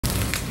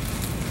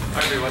Hi,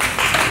 everyone.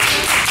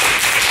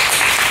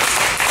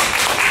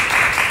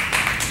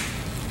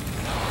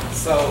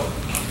 So,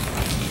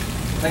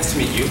 nice to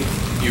meet you.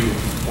 You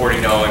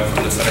already know I'm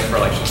from the Center for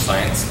Election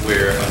Science.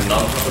 We're a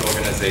nonprofit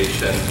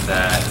organization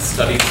that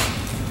studies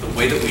the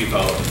way that we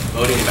vote,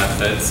 voting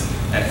methods,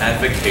 and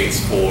advocates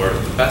for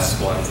the best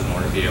ones in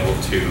order to be able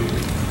to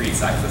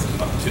increase access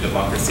to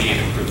democracy and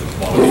improve the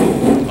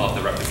quality of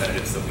the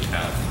representatives that we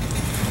have.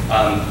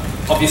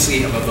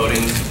 Obviously, I'm a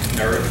voting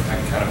nerd. That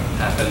kind of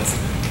happens.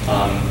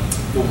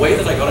 The way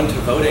that I got into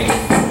voting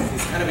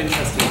is kind of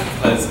interesting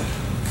because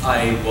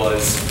I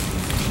was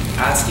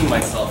asking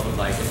myself,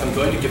 like, if I'm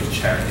going to give to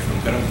charity, if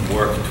I'm going to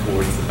work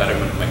towards the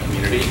betterment of my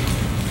community,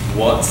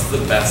 what's the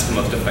best and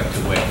most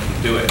effective way I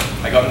can do it?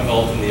 I got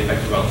involved in the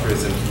effective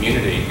altruism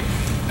community,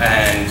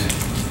 and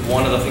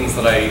one of the things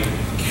that I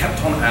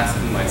kept on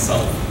asking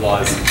myself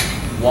was,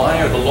 why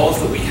are the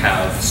laws that we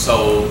have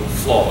so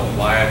flawed?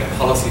 Why are the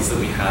policies that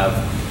we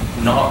have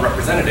not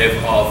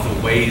representative of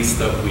the ways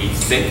that we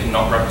think,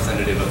 not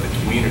representative of the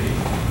community?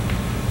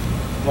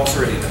 I'm also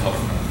ready to help.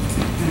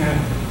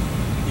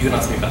 You can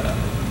ask me about that.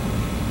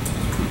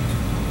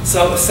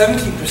 So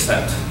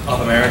 17% of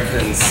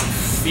Americans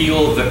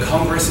feel that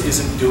Congress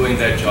isn't doing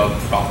their job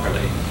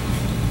properly.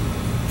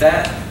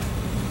 That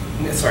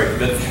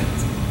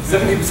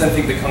 70%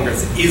 think that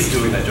Congress is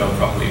doing their job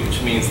properly,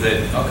 which means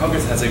that our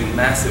Congress has a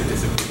massive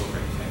disapproval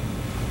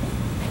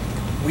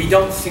rating. We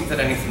don't think that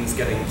anything's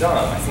getting done.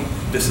 I think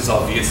this is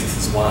obvious.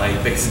 This is why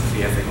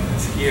basically everyone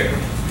is here.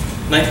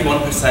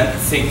 91%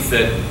 think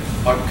that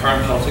our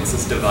current politics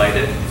is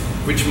divided,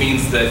 which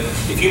means that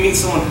if you meet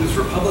someone who's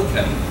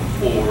Republican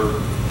or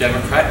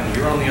Democrat and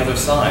you're on the other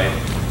side,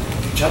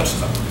 you judge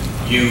them.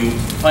 You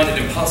find it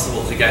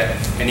impossible to get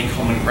any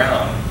common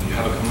ground. You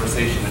have a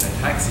conversation in a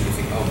taxi, you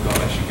think, oh God,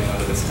 I should get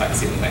out of this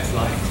taxi in the next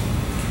line.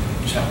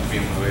 Which happened to be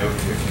on my way over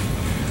here.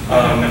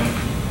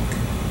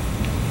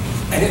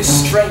 And it's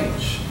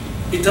strange.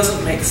 It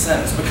doesn't make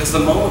sense because the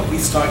moment we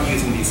start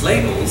using these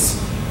labels,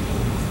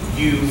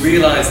 you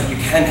realize that you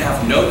can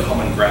have no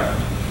common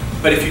ground.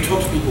 But if you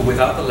talk to people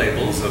without the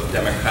labels of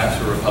Democrat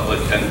or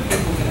Republican,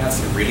 people can have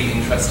some really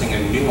interesting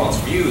and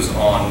nuanced views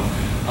on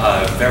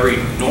very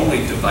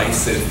normally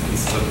divisive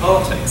pieces of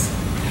politics,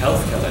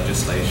 healthcare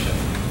legislation,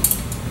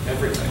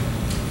 everything.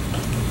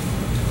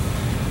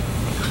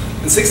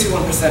 And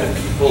 61% of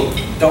people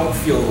don't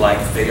feel like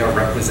they are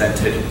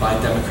represented by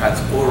Democrats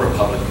or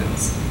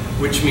Republicans,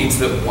 which means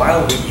that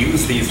while we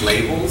use these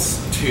labels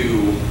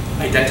to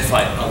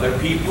identify other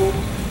people,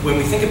 when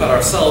we think about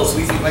ourselves,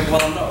 we think like,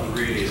 well, I'm not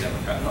really a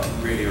Democrat, I'm not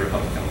really a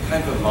Republican, I'm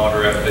kind of a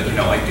moderate, but you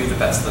know, I do the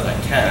best that I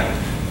can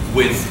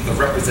with the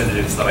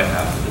representatives that I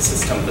have for the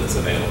system that's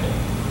available.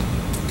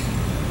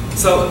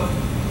 So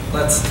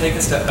let's take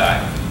a step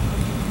back,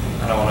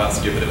 and I want to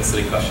ask you a bit of a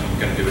silly question.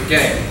 We're going to do a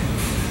game.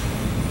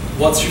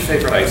 What's your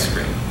favorite ice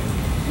cream?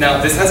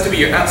 Now, this has to be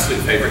your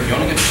absolute favorite. You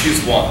only get to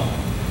choose one.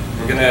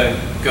 We're going to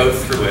go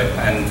through it,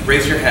 and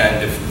raise your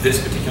hand if this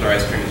particular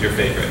ice cream is your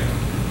favorite.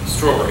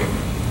 Strawberry.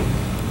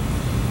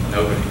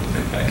 Nobody.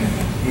 Okay.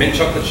 Mint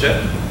chocolate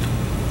chip.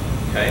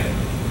 Okay.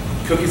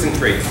 Cookies and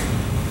cream.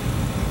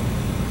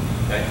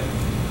 Okay.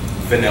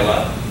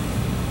 Vanilla.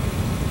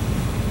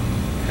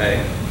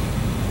 Okay.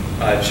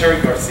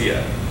 Cherry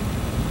Garcia.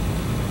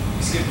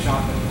 Skip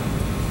chocolate.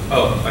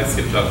 Oh, I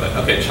skipped chocolate.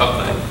 Okay,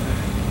 chocolate.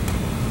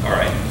 All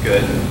right,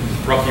 good.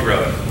 Rocky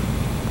Road.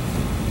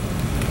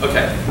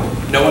 Okay.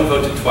 No one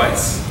voted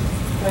twice.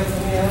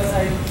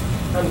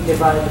 I'm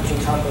divided between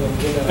chocolate and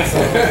vanilla. So.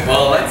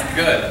 Well, that's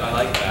good. I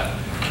like that.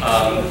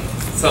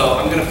 So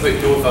I'm going to put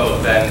your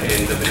vote then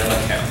in the vanilla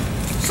camp.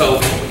 So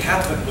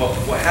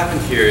what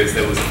happened here is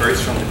there was a very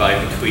strong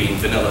divide between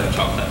vanilla and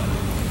chocolate,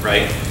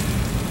 right?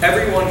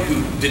 Everyone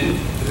who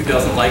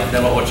doesn't like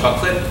vanilla or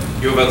chocolate,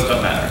 your votes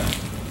don't matter.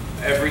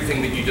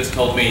 Everything that you just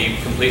told me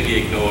completely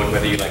ignored,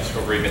 whether you like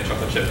strawberry, mint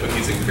chocolate chip,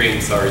 cookies and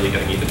cream, sorry, you're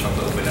going to eat the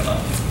chocolate or vanilla.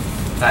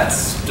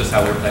 That's just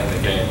how we're playing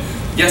the game.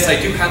 Yes, I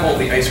do have all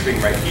the ice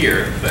cream right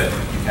here, but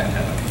you can't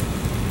have it.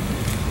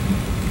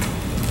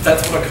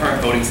 That's what our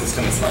current voting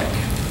system is like.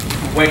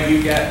 When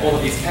you get all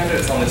of these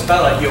candidates on this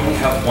ballot, you only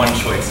have one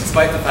choice,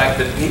 despite the fact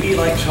that maybe you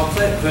like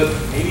chocolate, but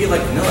maybe you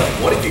like vanilla.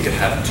 What if you could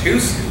have 2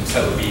 scoops?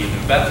 That would be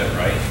even better,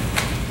 right?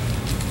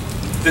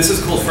 This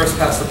is called first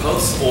past the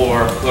post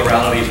or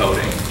plurality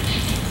voting.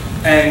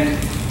 And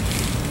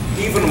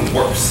even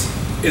worse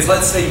is,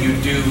 let's say you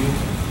do,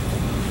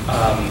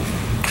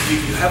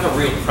 you have a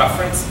real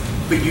preference,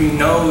 but you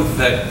know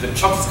that the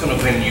chocolate's going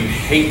to win, you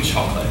hate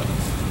chocolate.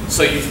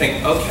 So you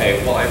think,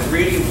 okay, well, I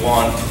really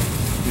want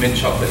mint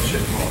chocolate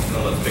chip.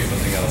 No, let's pick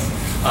something else.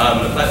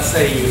 Let's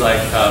say you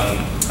like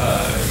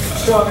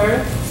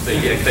Strawberry. There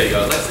you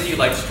go. Let's say you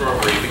like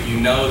strawberry, but you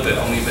know that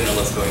only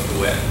vanilla is going to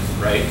win,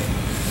 right?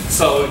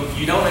 So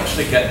you don't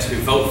actually get to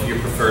vote for your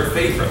preferred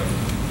favorite.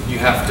 You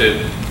have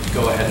to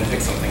go ahead and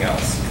pick something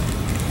else.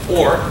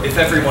 Or if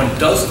everyone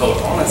does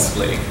vote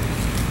honestly,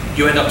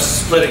 you end up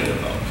splitting the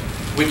vote,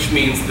 which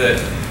means that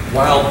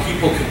while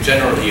people could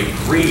generally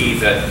agree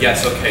that,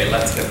 yes, okay,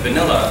 let's get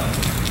vanilla,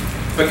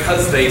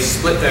 because they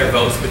split their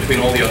votes between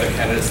all the other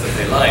candidates that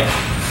they like,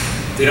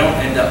 they don't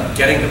end up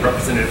getting the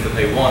representative that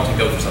they want and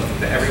go for something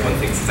that everyone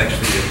thinks is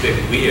actually a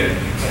bit weird,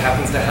 but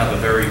happens to have a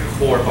very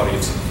core body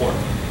of support.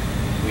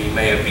 We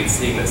may have been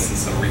seeing this in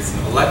some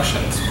recent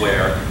elections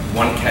where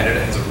one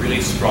candidate has a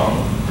really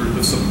strong group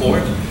of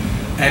support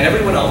and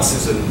everyone else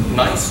is a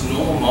nice,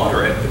 normal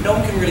moderate, but no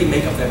one can really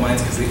make up their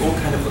minds because they all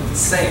kind of look the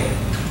same.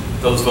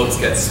 Those votes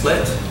get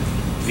split,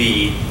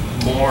 the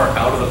more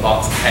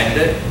out-of-the-box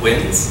candidate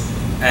wins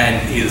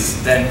and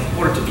is then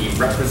purported to be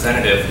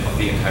representative of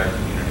the entire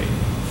community.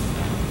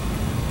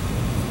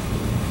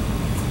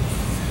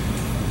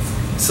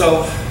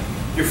 So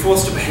you're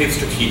forced to behave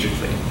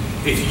strategically.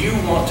 If you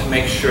want to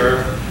make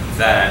sure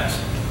that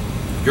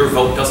your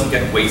vote doesn't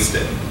get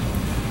wasted,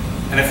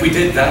 and if we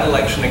did that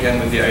election again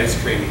with the ice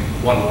cream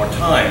one more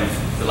time,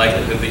 the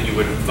likelihood that you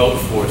would vote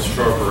for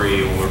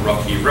Strawberry or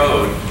Rocky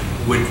Road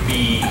would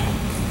be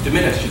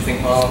diminished. You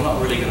think, well, I'm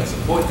not really going to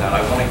support that.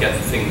 I want to get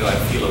the thing that I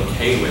feel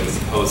okay with as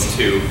opposed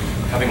to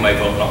having my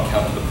vote not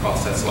count to the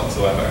process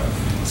whatsoever.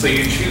 So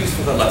you choose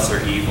for the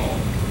lesser evil.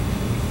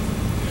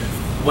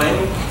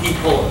 When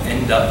people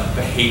end up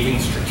behaving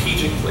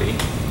strategically,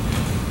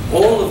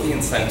 all of the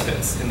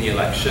incentives in the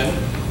election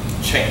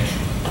change.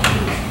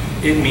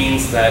 It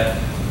means that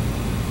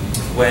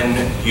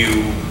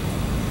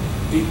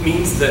it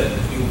means that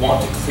you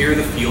want to clear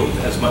the field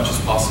as much as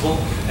possible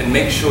and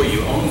make sure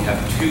you only have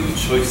 2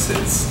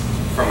 choices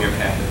from your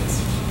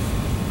candidates.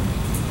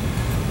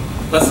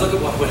 Let's look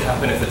at what would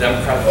happen if the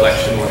Democratic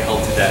election were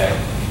held today.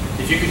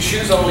 If you could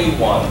choose only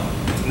one,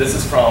 and this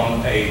is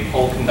from a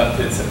poll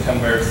conducted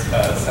September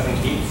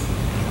 17th,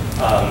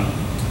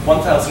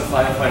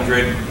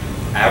 1,500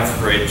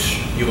 average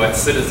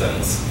US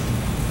citizens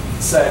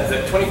said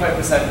that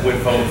 25% would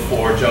vote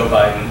for Joe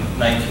Biden,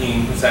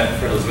 19%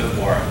 for Elizabeth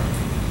Warren,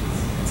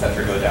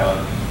 etc. go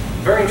down.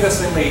 Very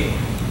interestingly,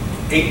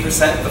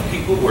 8% of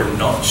people were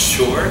not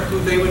sure who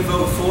they would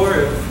vote for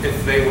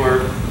if they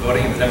were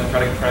voting in the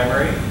Democratic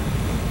primary.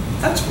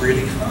 That's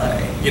really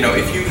high. You know,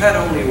 if you had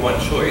only one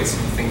choice,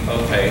 you think,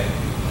 okay,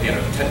 you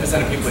know,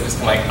 10% of people are just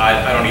kind of like,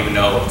 I don't even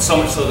know, so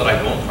much so that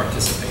I won't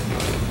participate.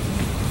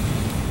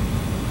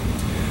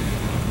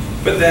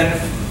 But then,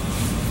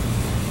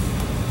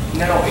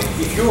 now,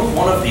 if you're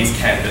one of these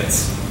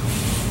candidates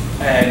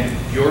and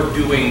you're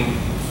doing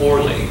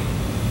poorly,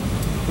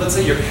 let's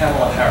say you're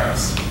Kamala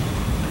Harris,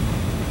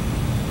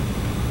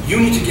 you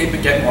need to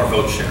get more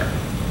vote share.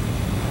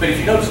 But if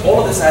you notice,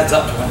 all of this adds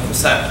up to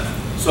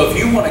 100%. So if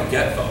you want to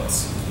get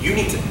votes, you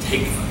need to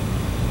take them.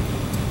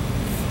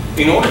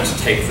 In order to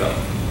take them,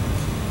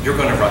 you're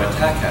going to run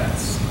attack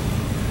ads.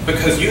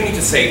 Because you need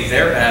to say,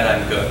 they're bad,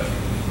 I'm good.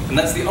 And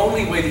that's the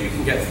only way that you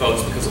can get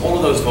votes, because all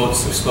of those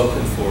votes are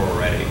spoken for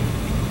already.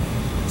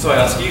 So I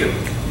ask you,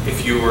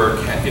 if you were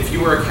a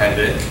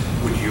candidate,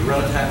 would you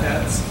run attack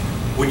ads?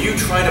 Would you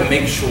try to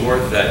make sure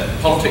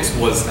that politics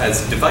was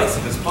as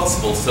divisive as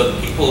possible so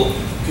that people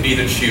could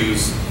either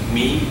choose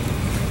me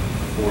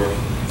or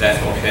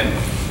that or him,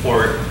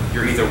 or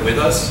you're either with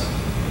us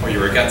or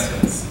you're against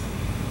us?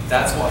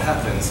 That's what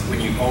happens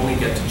when you only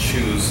get to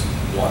choose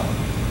one.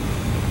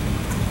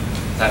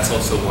 That's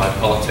also why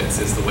politics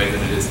is the way that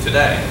it is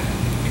today.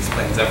 It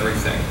explains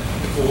everything.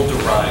 It all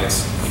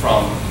derives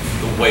from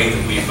the way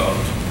that we vote,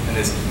 and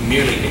is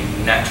merely a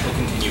natural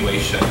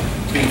continuation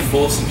to being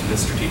forced into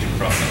this strategic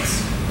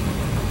process.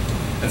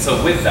 And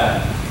so with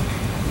that,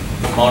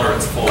 the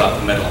moderates fall out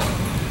the middle.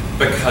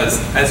 Because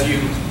as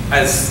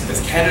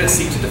candidates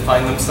seek to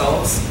define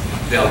themselves,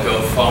 they'll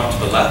go far to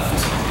the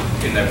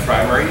left in their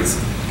primaries,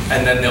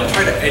 and then they'll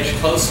try to edge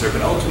closer,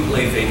 but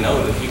ultimately they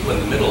know that people in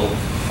the middle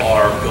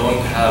are going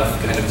to have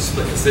kind of a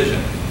split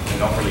decision. They're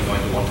not really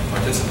going to want to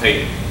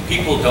participate.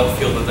 People don't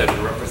feel that they have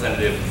a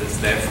representative that's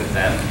there for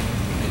them,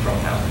 and they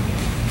drop out.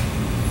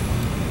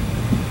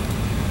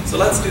 So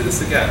let's do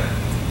this again.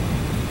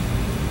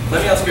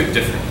 Let me ask you a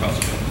different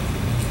question.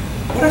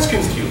 What ice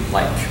creams do you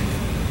like?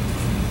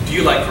 Do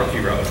you like Rocky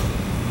Road?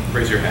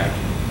 Raise your hand.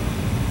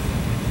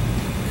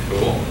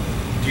 Cool.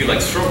 Do you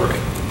like strawberry?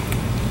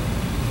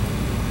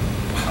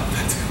 Wow,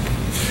 that's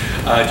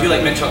cool. Do you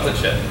like mint chocolate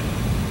chip?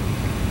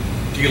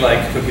 Do you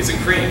like cookies and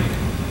cream?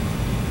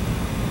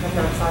 I've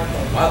not tried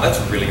that. Wow, that's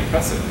really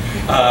impressive.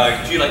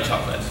 Do you like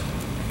chocolate?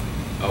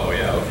 Oh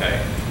yeah,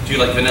 okay. Do you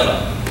like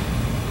vanilla?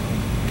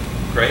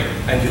 Great.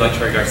 And do you like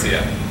Cherry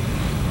Garcia?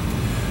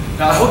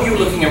 Now I hope you were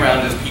looking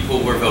around as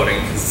people were voting,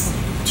 because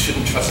you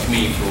shouldn't trust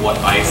me for what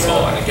I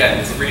saw. And again,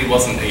 this really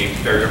wasn't a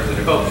very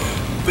representative vote.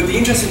 But the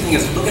interesting thing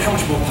is, look at how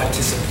much more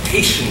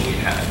participation we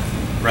had,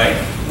 right?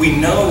 We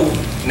know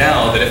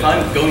now that if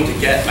I'm going to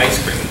get ice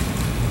cream,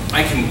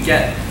 I can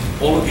get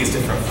all of these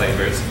different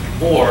flavors,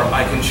 or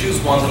I can choose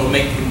one that'll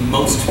make the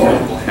most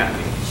people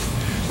happy.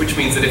 Which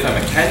means that if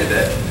I'm a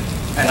candidate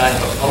and I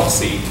have a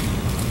policy,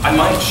 I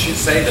might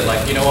say that,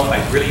 like, you know what,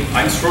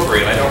 I'm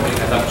strawberry and I don't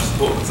really have that much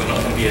support because I'm not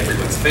going to be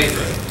everyone's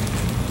favorite.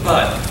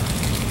 But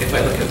if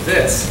I look at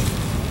this,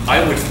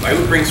 I would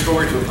bring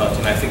strawberry to a vote,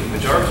 and I think the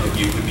majority of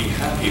you would be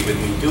happy with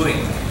me doing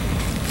that.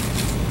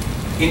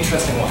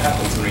 Interesting what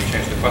happens when we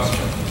change the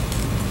question.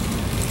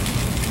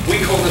 We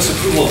call this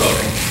approval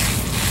voting.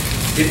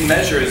 It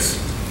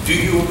measures Do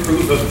you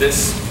approve of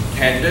this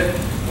candidate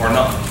or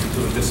not? Do you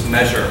approve of this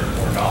measure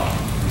or not?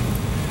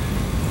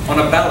 On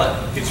a ballot,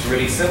 it's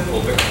really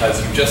simple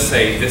because you just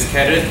say, this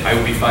candidate, I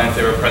would be fine if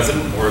they were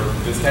president, or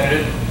this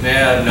candidate,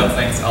 nah, no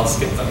thanks, I'll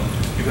skip them.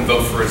 You can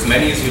vote for as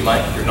many as you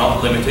like, you're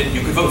not limited.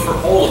 You could vote for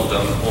all of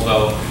them,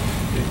 although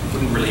it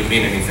wouldn't really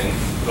mean anything.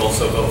 You could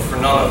also vote for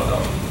none of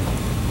them,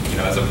 you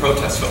know, as a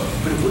protest vote.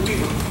 But it would be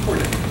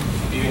recorded.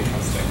 It would be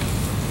interesting.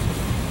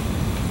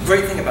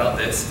 Great thing about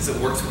this is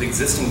it works with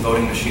existing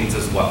voting machines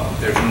as well.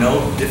 There's no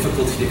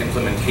difficulty to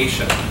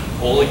implementation.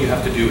 All you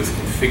have to do is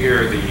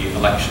configure the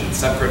election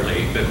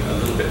separately, but a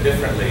little bit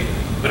differently.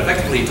 But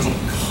effectively, it doesn't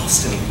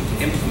cost anything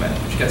to implement,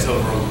 which gets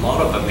over a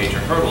lot of the major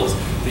hurdles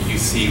that you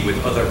see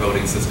with other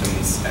voting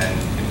systems and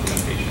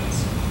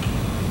implementations.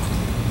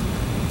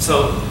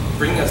 So,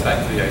 bringing us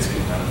back to the ice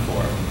cream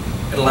metaphor,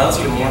 it allows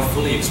you to more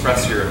fully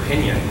express your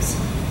opinions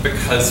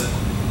because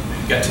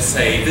you get to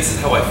say, this is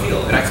how I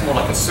feel. It acts more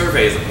like a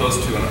survey as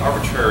opposed to an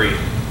arbitrary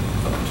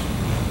vote.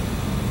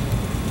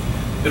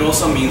 It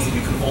also means that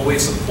you can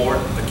always support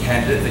the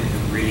candidate that you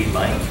really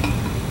like,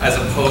 as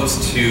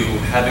opposed to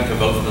having to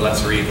vote for the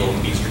lesser evil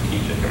and be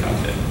strategic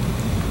about it.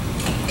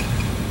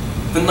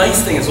 The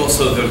nice thing is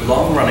also the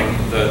long run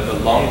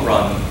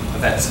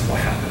events of what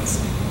happens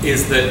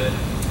is that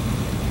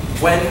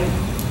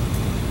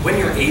when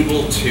you're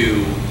able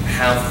to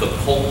have the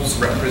polls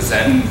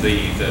represent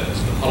the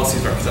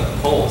policies represent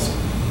the polls,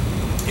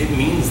 it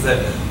means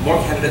that more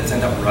candidates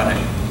end up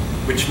running,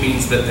 which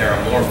means that there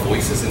are more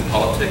voices in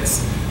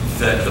politics,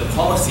 that the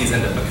policies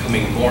end up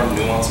becoming more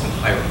nuanced and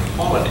higher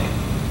quality.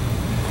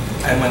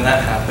 And when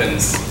that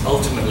happens,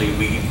 ultimately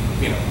we,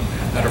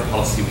 have better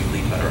policy, we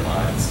lead better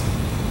lives.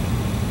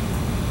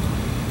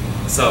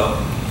 So,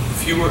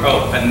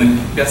 and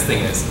the best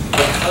thing is,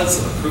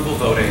 because approval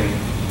voting,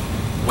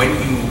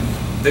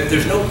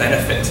 there's no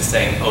benefit to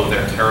saying, oh,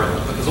 they're terrible,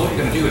 because all you're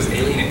going to do is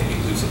alienate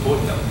people who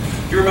support them.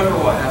 You remember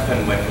what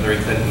happened when Hillary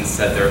Clinton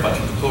said they're a bunch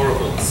of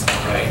deplorables,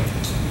 right?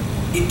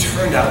 It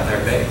turned out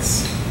their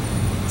base.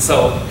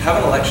 So have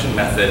an election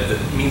method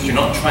that means you're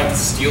not trying to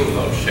steal the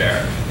vote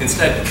share.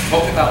 Instead,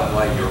 talk about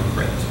why you're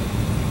great.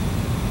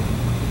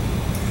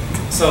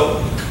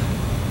 So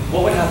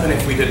what would happen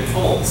if we did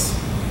polls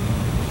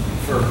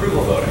for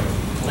approval voting?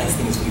 The nice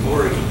thing is we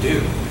already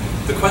do.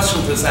 The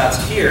question that's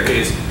asked here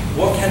is,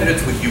 what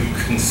candidates would you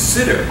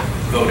consider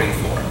voting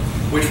for?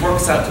 Which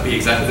works out to be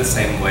exactly the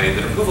same way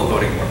that approval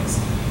voting works.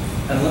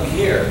 And look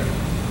here,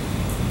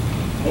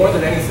 more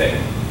than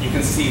anything, you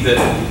can see that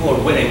people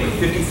are winning with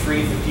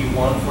 53,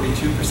 51,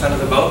 42% of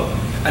the vote.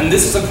 And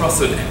this is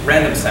across a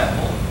random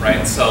sample,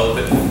 right? So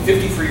that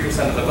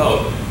 53% of the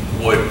vote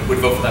would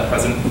vote for that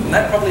president, and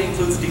that probably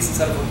includes a decent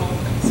set of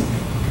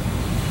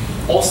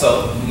Republicans.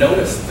 Also,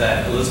 notice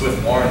that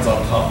Elizabeth Warren's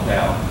on top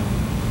now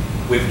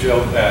with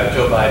Joe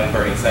Biden,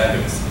 Bernie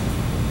Sanders.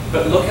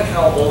 But look at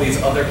how all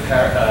these other,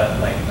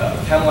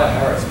 Kamala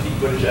Harris, Pete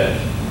Buttigieg,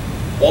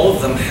 all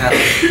of them have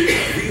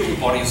real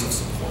bodies of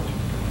support.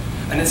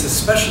 And it's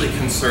especially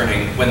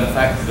concerning when the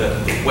fact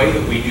that the way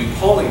that we do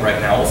polling right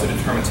now also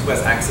determines who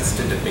has access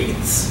to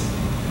debates.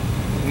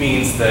 It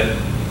means that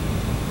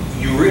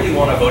you really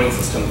want a voting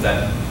system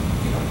that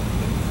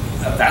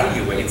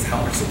evaluates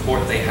how much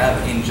support they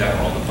have in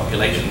general in the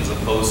population as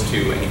opposed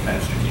to any kind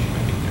of strategic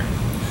behavior.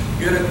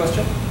 You had a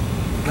question?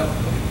 No? Okay,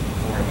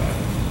 don't worry about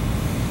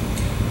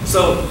it.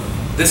 So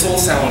this all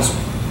sounds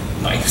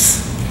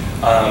nice,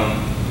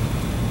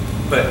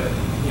 but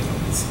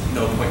there's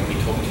no point in me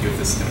talking to you if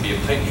this is going to be a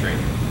pipe dream.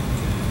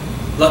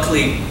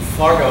 Luckily,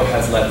 Fargo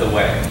has led the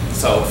way.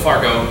 So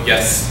Fargo,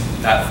 yes,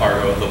 that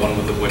Fargo, the one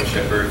with the wood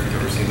chipper, if you've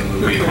ever seen the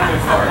movie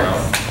Fargo.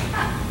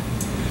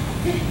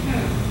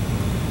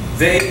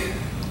 They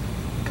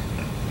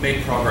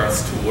made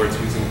progress towards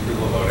using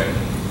approval voting.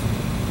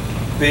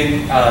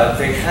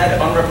 They had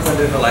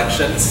unrepresentative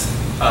elections.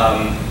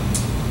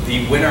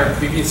 The winner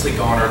previously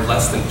garnered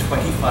less than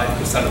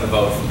 25% of the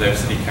vote from their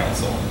city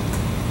council.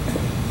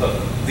 So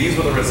these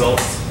were the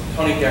results.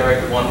 Tony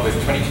Garrick won with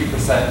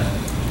 22%,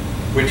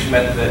 which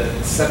meant that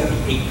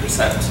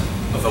 78%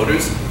 of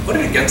voters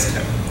voted against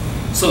him.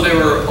 So they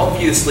were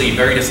obviously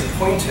very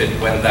disappointed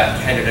when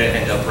that candidate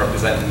ended up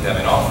representing them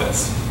in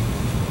office.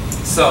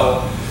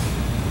 So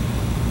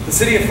the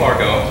city of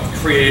Fargo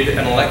created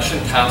an election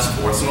task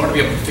force in order to be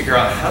able to figure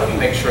out how do we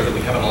make sure that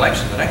we have an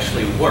election that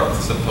actually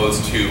works as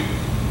opposed to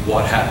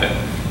what happened.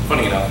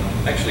 Funny enough,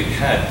 I actually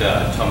had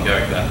Tom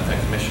Garrick,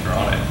 that commissioner,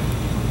 on it.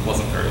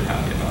 Wasn't very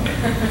happy about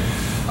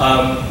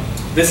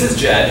it. This is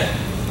Jed.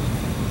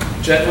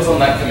 Jed was on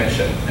that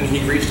commission, and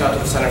he reached out to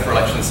the Center for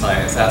Election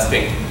Science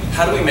asking,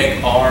 how do we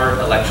make our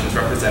elections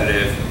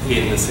representative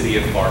in the city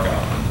of Fargo?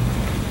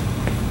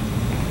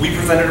 We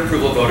presented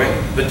approval voting.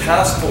 The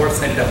task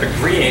force ended up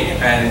agreeing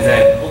and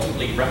then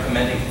ultimately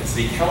recommending to the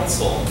city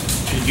council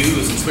to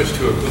use and switch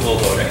to approval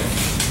voting.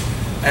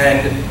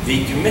 And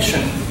the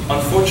commission,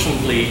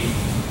 unfortunately,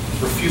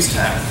 refused to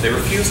act. They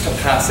refused to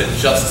pass it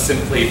just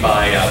simply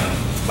by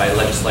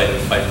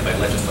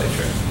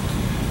legislature.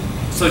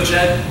 So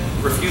Jed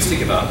refused to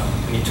give up,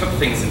 and he took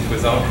things into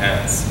his own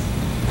hands.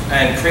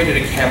 and created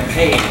a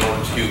campaign in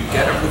order to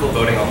get approval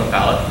voting on the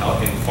ballot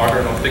out in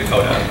farther North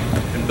Dakota,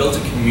 and built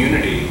a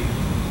community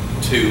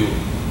to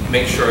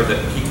make sure that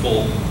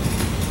people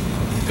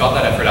got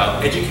that effort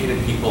out,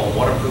 educated people on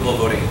what approval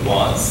voting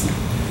was,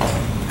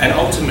 and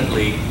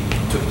ultimately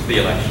took to the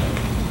election.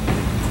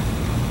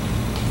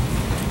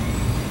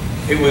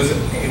 It was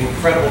an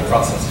incredible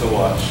process to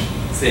watch,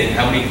 seeing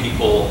how many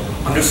people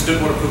understood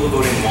what approval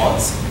voting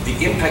was, the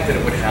impact that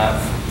it would have,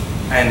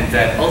 and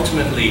that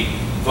ultimately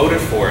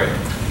voted for it,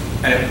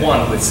 and it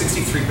won with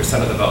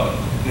 63% of the vote.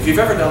 And if you've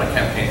ever done a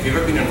campaign, if you've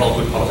ever been involved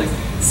with politics,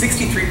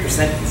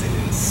 63% is an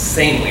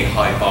insanely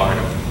high bar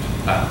to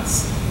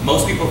pass.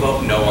 Most people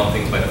vote no on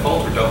things by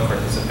default or don't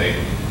participate.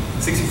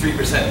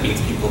 63% means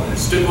people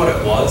understood what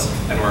it was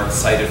and were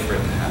excited for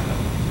it to happen.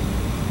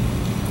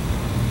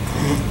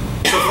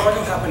 So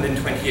voting happened in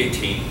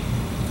 2018.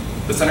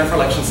 The Center for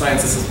Election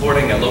Science is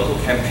supporting a local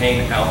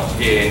campaign out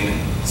in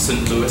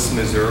St. Louis,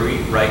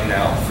 Missouri right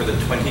now for the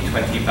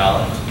 2020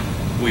 ballot.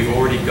 We've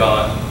already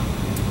got, I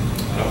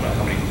don't know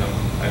how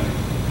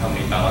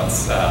many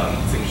ballots,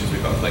 signatures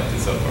we've got collected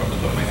so far off the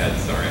top of my head.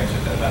 Sorry, I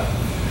should know that.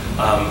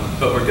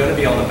 But we're going to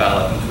be on the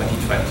ballot in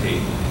 2020,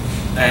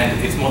 and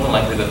it's more than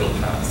likely that it'll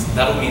pass.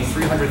 That'll mean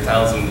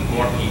 300,000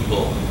 more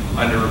people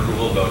under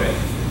approval voting.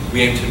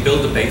 We aim to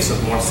build a base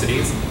of more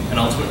cities and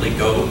ultimately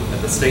go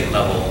at the state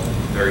level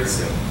very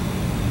soon.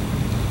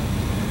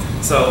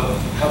 So,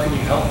 how can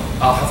you help?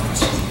 I'll have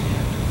questions at the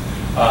end.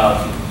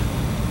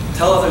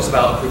 Tell others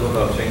about approval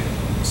voting.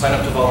 Sign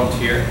up to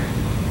volunteer.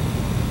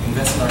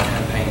 Invest in our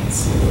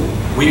campaigns.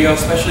 We are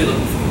especially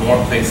looking for more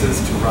places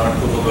to run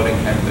approval voting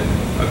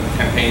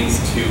campaigns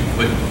to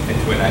put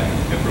into enact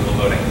approval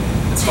voting.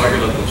 And start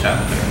your local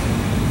chapter.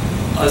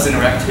 Us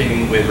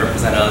interacting with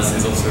RepresentUS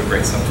is also a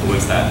great step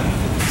towards that.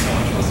 Thank you so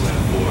much, President,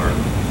 for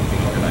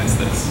helping organize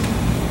this.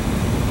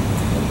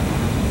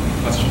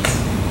 Questions?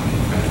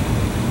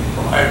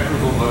 Why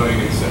approval voting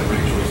instead of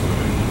ranked choice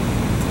voting?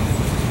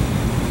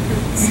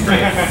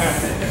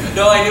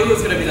 No, I knew it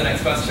was going to be the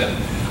next question.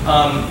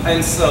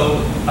 And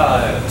so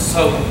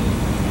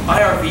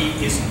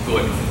IRV is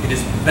good. It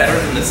is better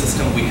than the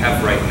system we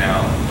have right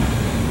now.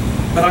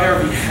 But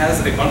IRV has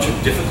a bunch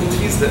of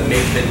difficulties that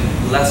make it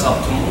less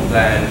optimal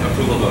than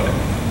approval voting.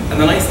 And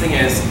the nice thing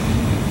is,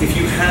 if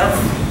you have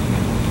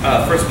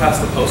first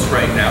past the post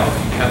right now,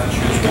 you have to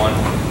choose one.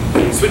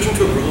 Switching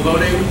to approval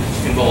voting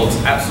involves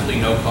absolutely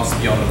no cost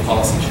beyond the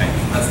policy change.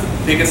 That's the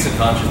biggest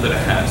advantage that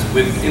it has.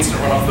 With instant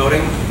runoff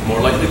voting,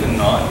 more likely than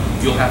not,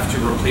 you'll have to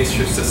replace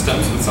your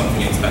systems with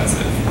something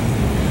expensive.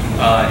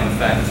 In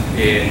fact,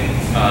 in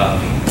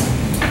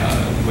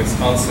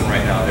Wisconsin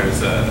right now,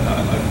 there's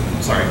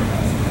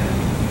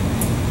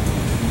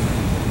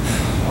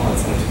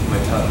it's on the tip of my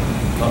tongue,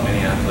 not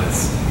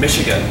Minneapolis,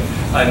 Michigan.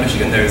 In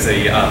Michigan, there's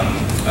a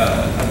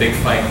big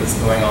fight that's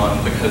going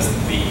on because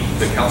the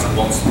council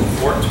won't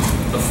support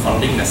the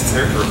funding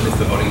necessary to replace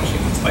the voting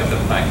machine, despite the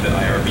fact that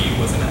IRB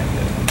was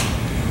enacted.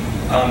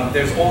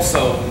 There's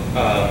also,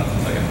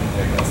 okay,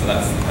 there you go, so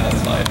that's that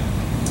slide.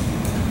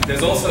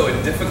 There's also a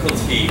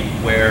difficulty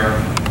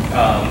where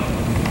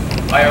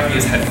IRB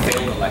has had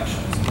failed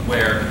elections,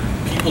 where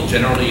people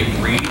generally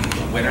agreed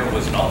the winner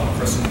was not the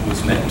person who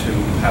was meant to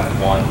have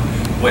won,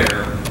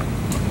 where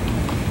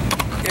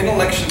in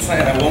election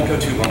science, and I won't go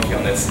too wonky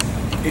on this,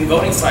 in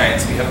voting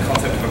science, we have a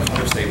concept of a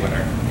counter-state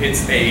winner.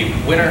 It's a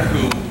winner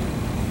who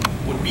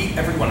would beat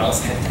everyone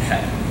else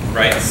head-to-head,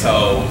 right?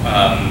 So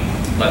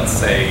let's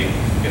say,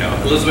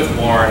 Elizabeth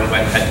Warren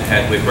went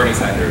head-to-head with Bernie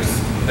Sanders,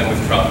 then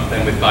with Trump,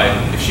 then with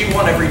Biden. If she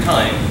won every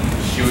time,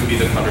 she would be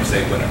the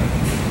counter-state winner.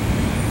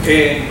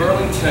 In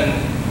Burlington,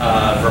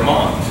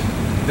 Vermont,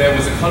 there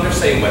was a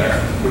counter-state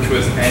winner, which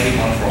was Andy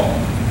Montrell,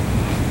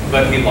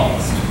 but he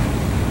lost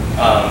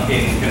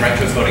in ranked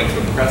choice voting to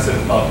a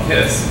progressive Bob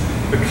Kiss,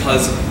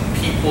 because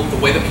the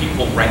way that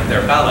people ranked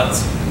their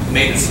ballots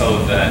made it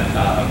so that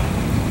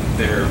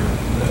the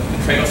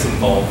trade-offs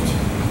involved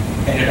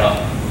ended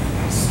up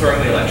stirring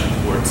the election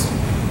towards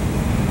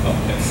Bob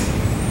Kiss.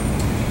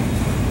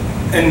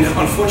 And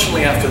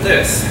unfortunately, after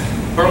this,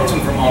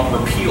 Burlington, Vermont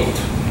repealed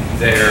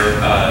their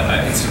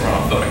instant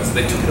runoff voting, so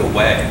they took it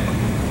away.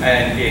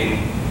 And in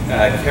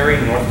Cary,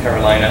 North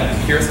Carolina,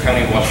 Pierce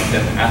County,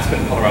 Washington,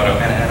 Aspen, Colorado,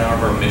 and Ann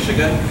Arbor,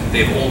 Michigan,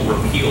 they've all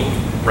repealed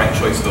ranked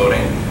choice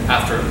voting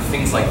after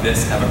things like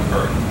this have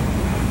occurred.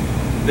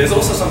 There's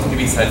also something to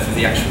be said for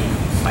the actual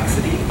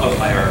complexity of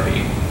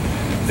IRB.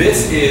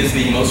 This is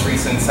the most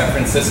recent San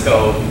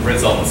Francisco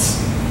results.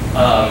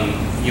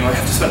 You might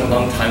have to spend a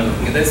long time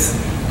looking at this.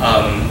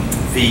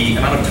 The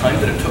amount of time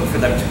that it took for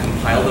them to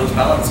compile those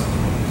ballots,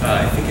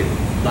 I think it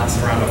lasts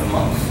around a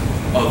month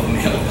of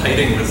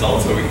nail-biting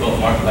results where we thought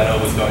Mark Leno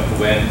was going to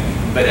win,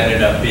 but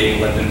ended up being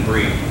Lyndon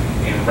Breed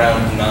in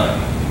round 9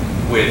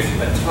 with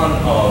a ton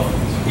of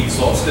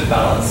exhausted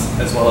ballots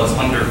as well as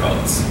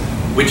undervotes,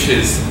 which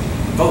is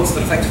votes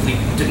that effectively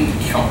didn't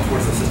count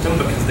towards the system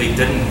because they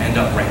didn't end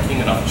up ranking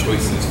enough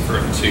choices for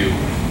it to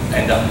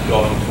end up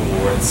going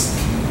towards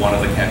one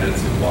of the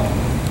candidates who won.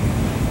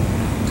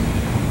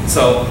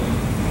 So,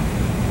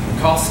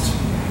 cost,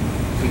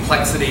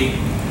 complexity,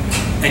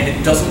 And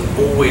it doesn't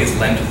always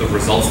lend to the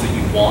results that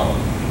you want,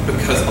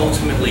 because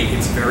ultimately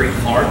it's very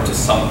hard to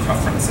sum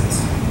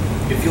preferences.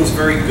 It feels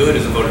very good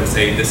as a voter to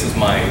say, this is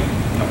my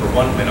number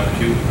one, my number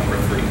two, number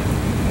three.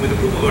 With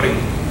approval voting,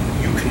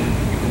 you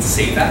can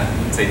say that,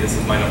 say this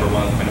is my number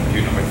one, my number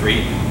two, number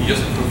three. You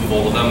just approve of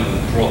all of them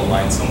and draw the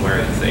line somewhere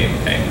and say,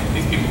 okay,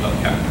 these people don't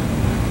count.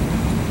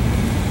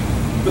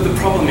 But the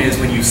problem is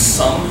when you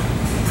sum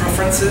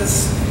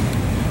preferences,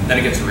 then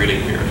it gets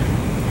really weird.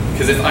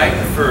 Because if I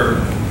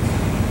prefer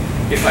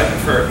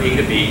A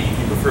to B,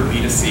 you prefer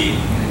B to C,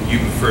 and you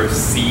prefer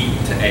C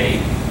to A,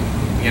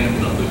 we end up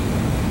in a loop.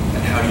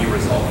 And how do you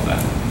resolve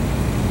that?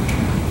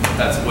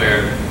 That's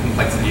where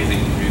complexity is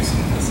introduced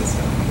into the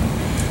system.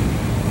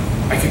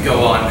 I could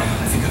go on.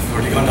 I think I've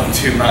already gone on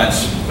too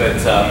much, but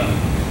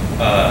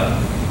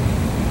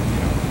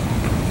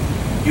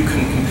you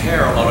can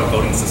compare a lot of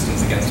voting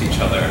systems against each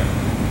other,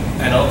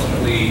 and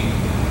ultimately,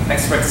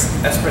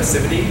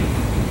 expressivity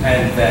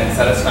and then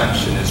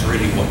satisfaction is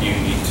really what you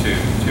need to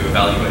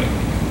evaluate.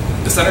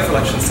 The Center for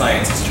Election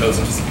Science has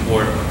chosen to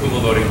support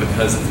approval voting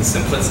because it's the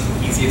simplest,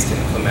 easiest to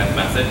implement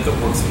method that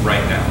works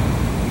right now.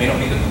 It may not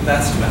be the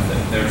best method.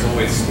 There's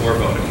always score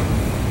voting,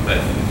 but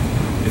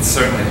it's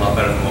certainly a lot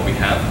better than what we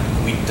have.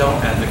 We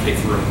don't advocate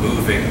for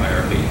removing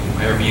IRV.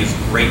 IRV is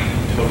great,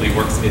 totally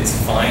works, it's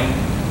fine,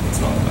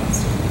 it's not the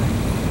best.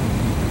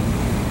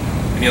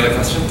 Any other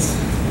questions?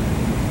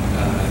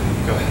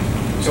 Go ahead.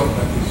 So,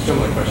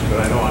 similar question, but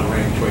I know on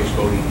ranked choice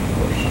voting,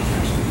 people are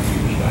sometimes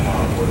confused about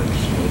how it works.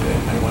 So that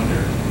I wonder,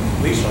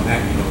 at least on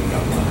that, you know, we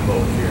got one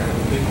vote here. I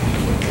would think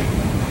people would think,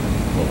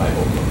 well, if I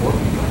vote for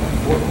 4 people, I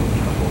have 4 votes.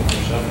 If I vote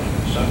for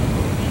 7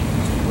 votes.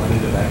 You run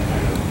into that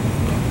kind of.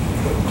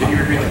 Can you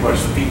repeat the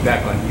question?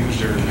 Feedback on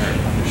user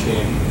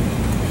understanding.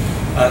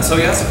 So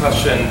you asked a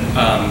question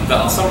that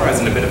I'll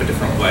summarize in a bit of a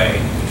different way.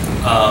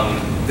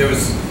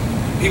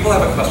 People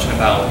have a question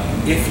about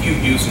if you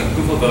use an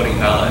approval voting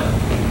ballot,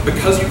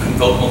 because you can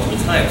vote multiple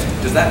times,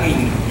 does that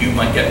mean you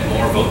might get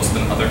more votes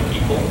than other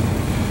people?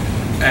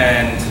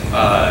 And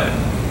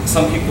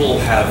some people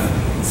have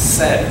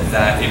said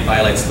that it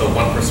violates the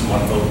one person,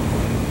 one vote.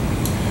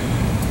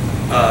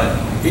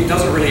 It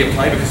doesn't really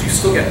apply because you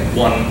still get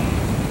one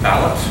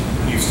ballot.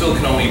 You still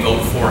can only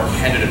vote for a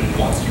candidate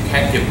once. You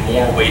can't give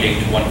more weighting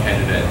to one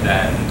candidate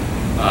than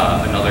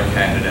another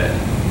candidate.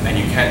 And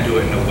you can't do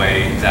it in a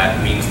way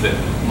that means that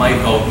my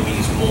vote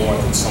means more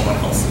than someone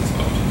else's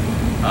vote.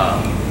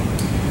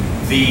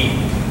 The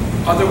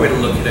other way to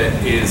look at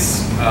it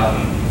is,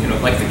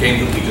 like the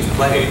game that we just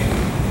played,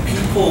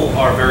 people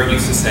are very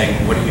used to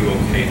saying, what are you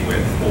okay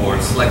with?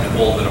 Or select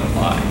all that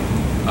apply.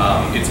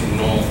 It's a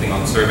normal thing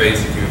on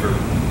surveys. If you ever,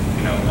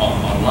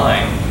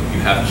 online,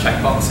 you have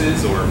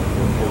checkboxes or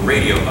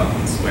radio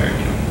buttons where,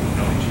 you can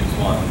only choose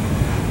one.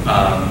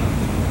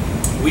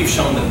 We've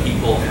shown that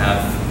people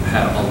have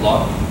had a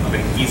lot of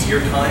an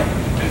easier time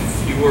and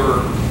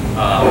fewer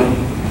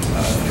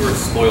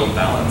spoiled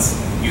ballots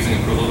using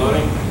approval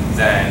voting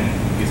than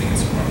using a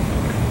score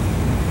voting.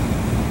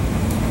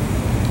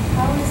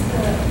 How is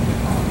the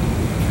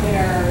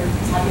winner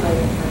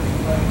tabulated for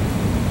approval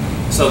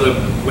voting? So the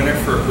winner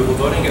for approval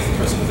voting is the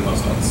person with the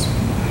most votes.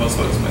 Most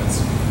votes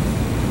wins.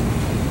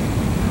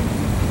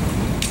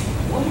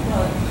 What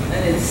about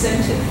an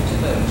incentive to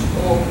vote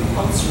or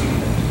compulsory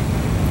vote?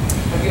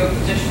 Have your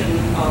position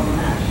on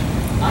that?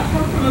 I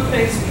come from a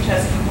place which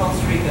has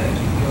compulsory vote.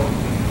 You're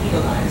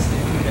penalized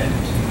if you don't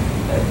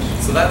vote.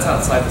 So that's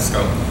outside the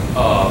scope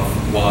of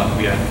what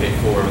we advocate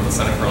for with the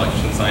Center for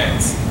Election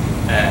Science.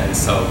 And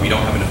so we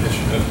don't have an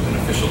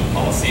official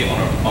policy on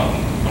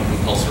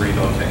compulsory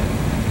voting.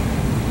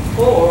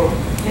 Or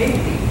paying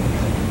people.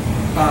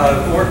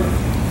 Or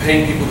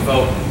paying people to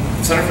vote.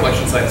 The Center for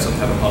Election Science doesn't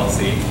have a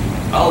policy.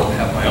 I'll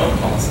have my own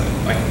policy.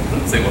 I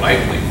can say what I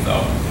believe,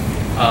 though.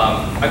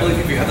 I believe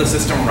if you have the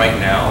system right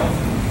now,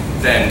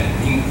 then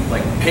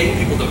paying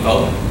people to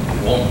vote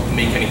won't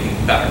make anything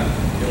better.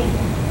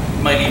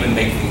 It might even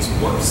make things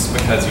worse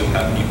because you'll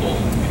have people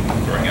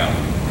throwing out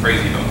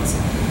crazy votes.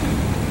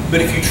 But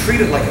if you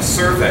treat it like a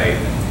survey,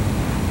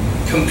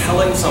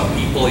 compelling some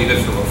people either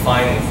through a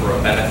fine or for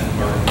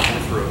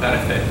a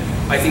benefit,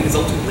 I think is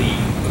ultimately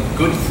a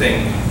good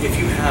thing if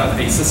you have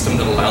a system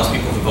that allows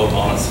people to vote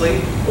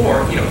honestly,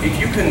 or if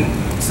you can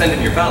send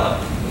in your ballot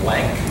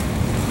blank,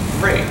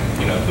 great.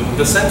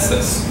 The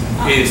census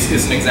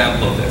is an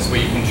example of this, where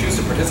you can choose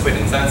to participate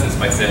in census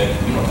by saying,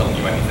 I'm not telling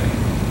you anything,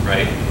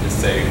 right? Just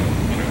say,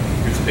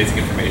 here's the basic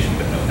information,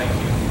 but no thank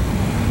you.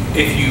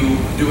 If you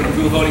do an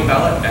approval voting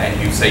ballot and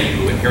you say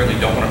you inherently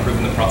don't want to approve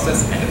in the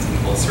process and it's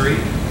compulsory,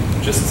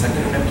 just send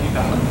in an empty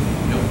ballot.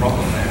 No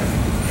problem there.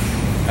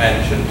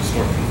 And it shouldn't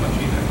distort too much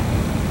either.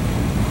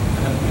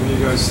 Have you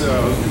guys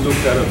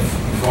looked at a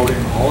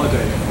voting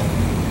holiday?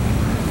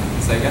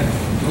 Say again?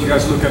 Did you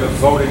guys look at a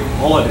voting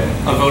holiday?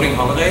 A voting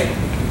holiday?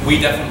 We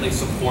definitely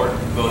support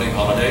voting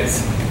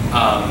holidays.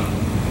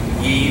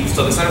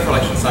 So the Center for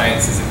Election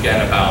Science is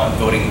again about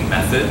voting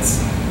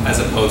methods as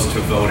opposed to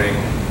voting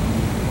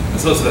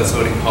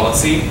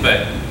policy,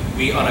 but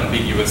we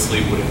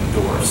unambiguously would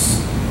endorse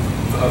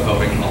a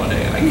voting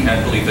holiday. I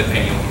can't believe that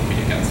anyone would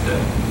be against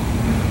it.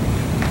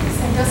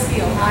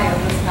 Sandusky, Ohio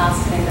just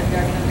passed today that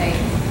they're going to make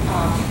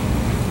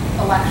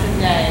Election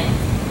Day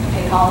a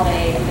paid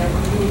holiday, and they're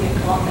removing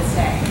Columbus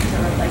Day to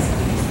replace it.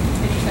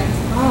 Interesting.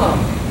 Oh,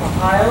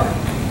 Ohio?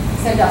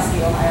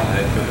 Sandusky, Ohio.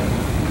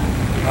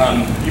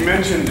 You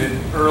mentioned it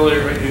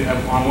earlier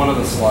on one of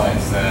the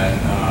slides that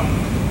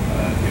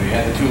you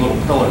had the two little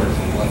pillars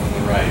on the left and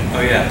the right.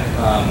 Oh yeah.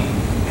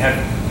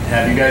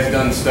 Have you guys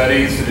done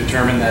studies to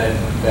determine that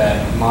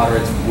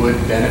moderates would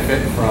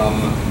benefit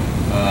from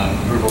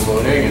approval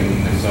voting,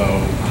 and if so,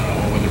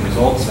 what were the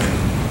results, and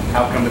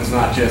how come it's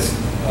not just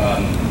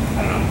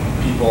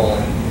people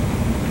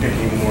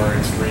picking the more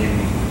extreme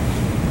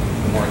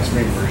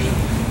version,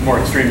 more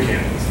extreme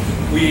candidates?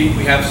 We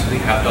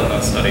absolutely have done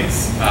those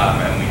studies,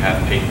 and we have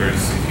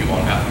papers. If you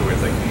want afterwards,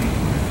 I can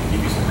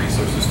give you some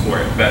resources for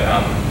it. But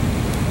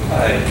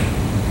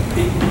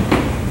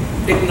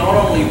it not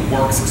only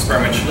works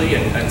experimentally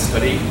and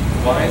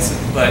study-wise,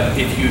 but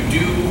if you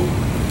do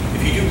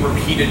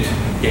repeated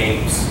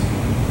games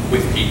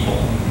with people,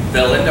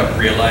 they'll end up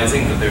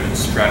realizing that there's a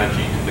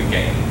strategy to the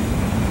game,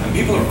 and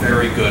people are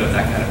very good at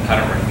that kind of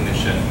pattern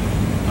recognition.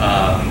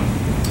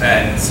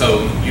 And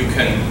so you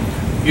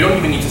don't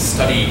even need to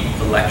study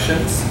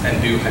elections and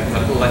do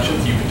hypothetical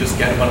elections. You can just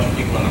get a bunch of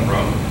people in the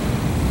room,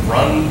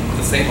 run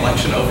the same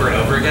election over and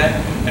over again,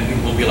 and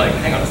people will be like,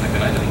 hang on a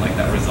second, I didn't like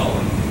that result.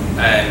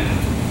 And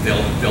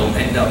they'll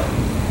end up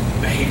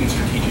behaving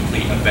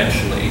strategically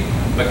eventually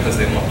because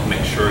they want to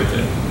make sure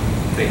that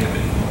they have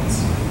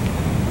influence.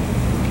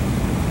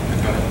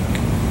 Go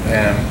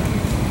ahead.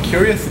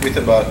 Curious a bit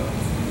about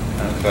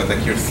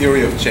like your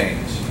theory of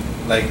change.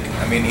 Like,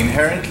 I mean,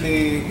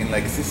 inherently in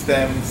like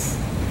systems,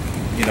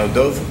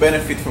 those who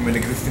benefit from an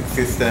existing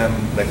system,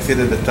 like sit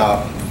at the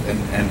top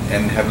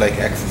and have like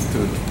access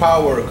to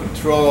power,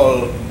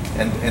 control,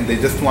 and they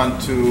just want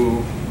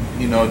to,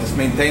 just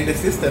maintain the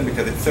system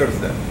because it serves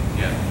them.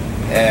 Yeah.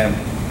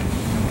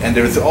 And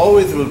there's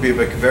always will be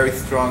like very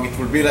strong, it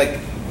will be like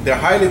they're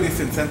highly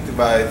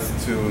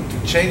disincentivized to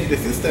change the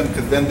system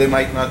because then they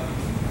might not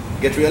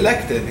get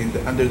reelected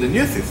under the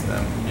new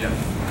system. Yeah,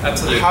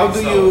 absolutely. How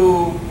do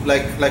you,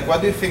 like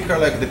what do you think are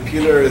like the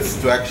pillars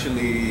to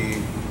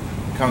actually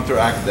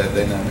counteract that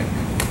dynamic?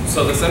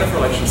 So the Center for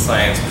Election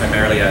Science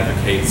primarily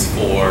advocates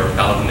for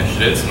ballot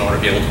initiatives in order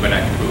to be able to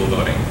enact approval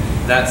voting.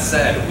 That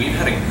said, we've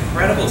had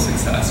incredible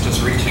success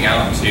just reaching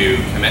out to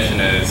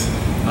commissioners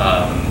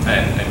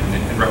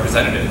and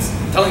representatives,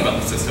 telling about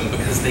the system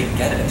because they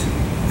get it.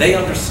 They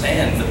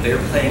understand that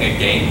they're playing a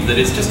game that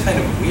is just kind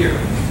of weird,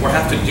 or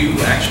have to do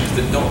actions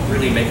that don't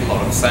really make a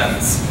lot of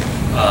sense,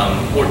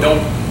 or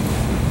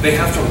they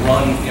have to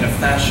run in a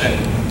fashion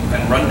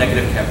and run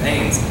negative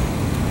campaigns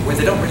where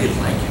they don't really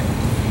like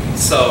it.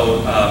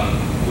 So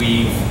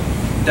we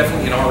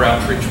definitely, in our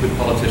outreach with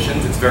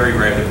politicians, it's very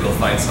rare that we'll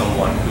find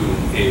someone who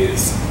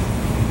is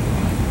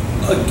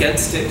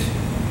against it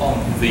on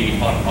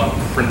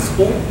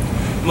principle.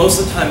 Most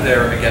of the time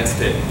they're against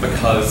it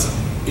because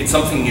it's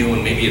something new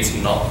and maybe it's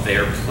not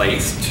their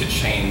place to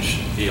change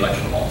the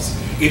election laws.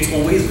 It's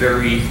always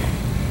very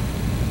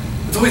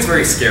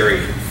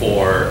scary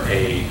for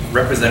a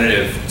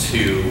representative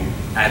to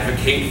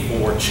advocate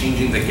for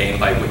changing the game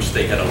by which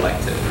they get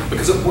elected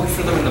because it worked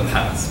for them in the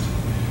past.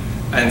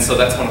 And so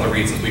that's one of the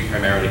reasons we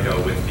primarily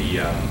go with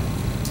the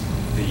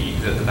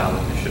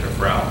ballot initiative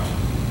route.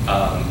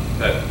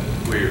 That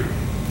we're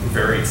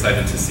very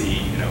excited to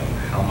see,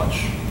 how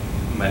much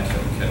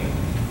momentum can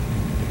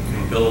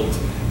build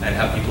and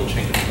have people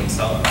change it for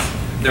themselves.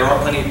 There are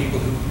plenty of people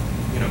who,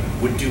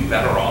 would do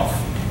better off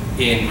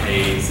in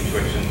a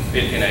situation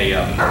in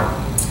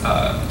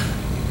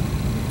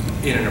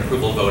an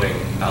approval voting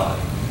ballot.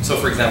 So,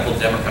 for example, the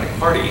Democratic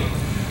Party,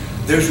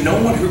 there's no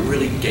one who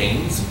really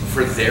gains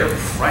for their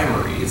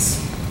primaries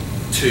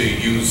to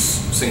use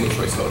single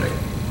choice voting,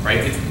 right?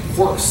 It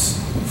works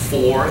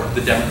for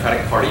the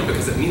Democratic Party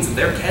because it means that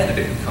their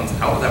candidate who comes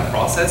out of that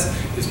process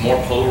is more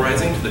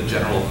polarizing to the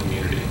general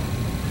community.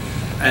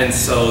 And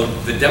so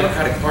the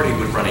Democratic Party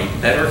would run a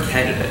better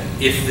candidate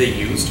if they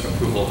used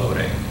approval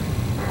voting.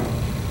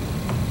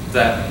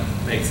 That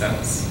makes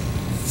sense.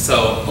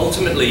 So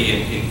ultimately,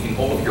 in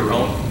all of your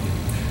own,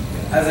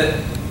 as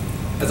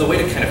a way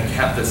to kind of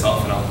cap this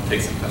off, and I'll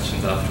take some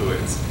questions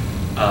afterwards,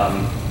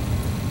 a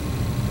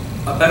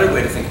better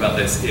way to think about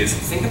this is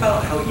think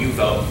about how you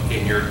vote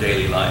in your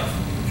daily life.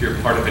 If you're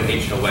part of an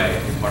HOA,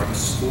 if you're part of a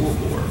school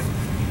board,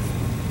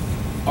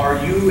 are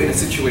you in a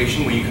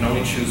situation where you can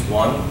only choose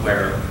one,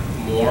 where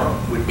more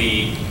would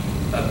be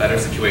a better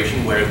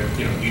situation, where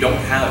you don't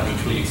have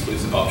mutually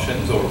exclusive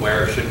options, or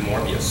where should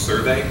more be a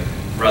survey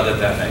rather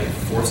than a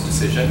forced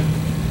decision?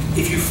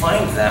 If you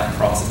find that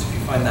process, if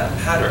you find that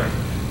pattern,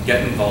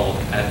 get involved,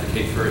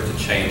 advocate for it to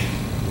change,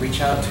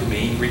 reach out to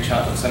me, reach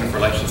out to the Center for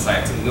Election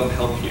Science, and we'll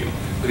help you.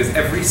 Because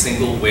every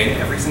single win,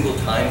 every single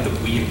time that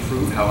we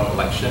improve how an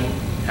election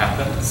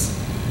happens,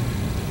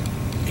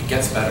 it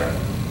gets better,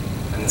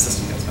 and the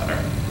system gets better.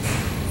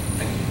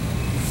 Thank you.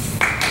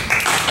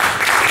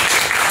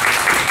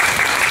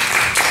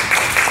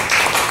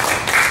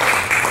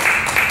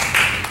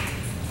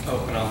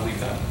 Oh, and I'll leave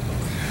that.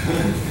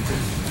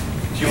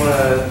 Do you want to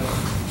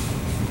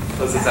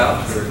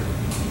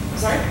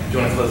sorry? Do you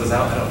want to close this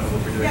out? I don't know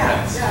what we're doing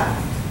next. Yeah.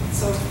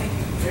 So thank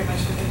you very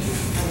much for that.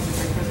 That was a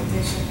great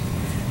presentation.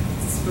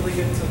 It's really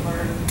good to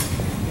learn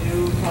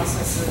new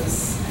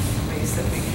processes and ways that we can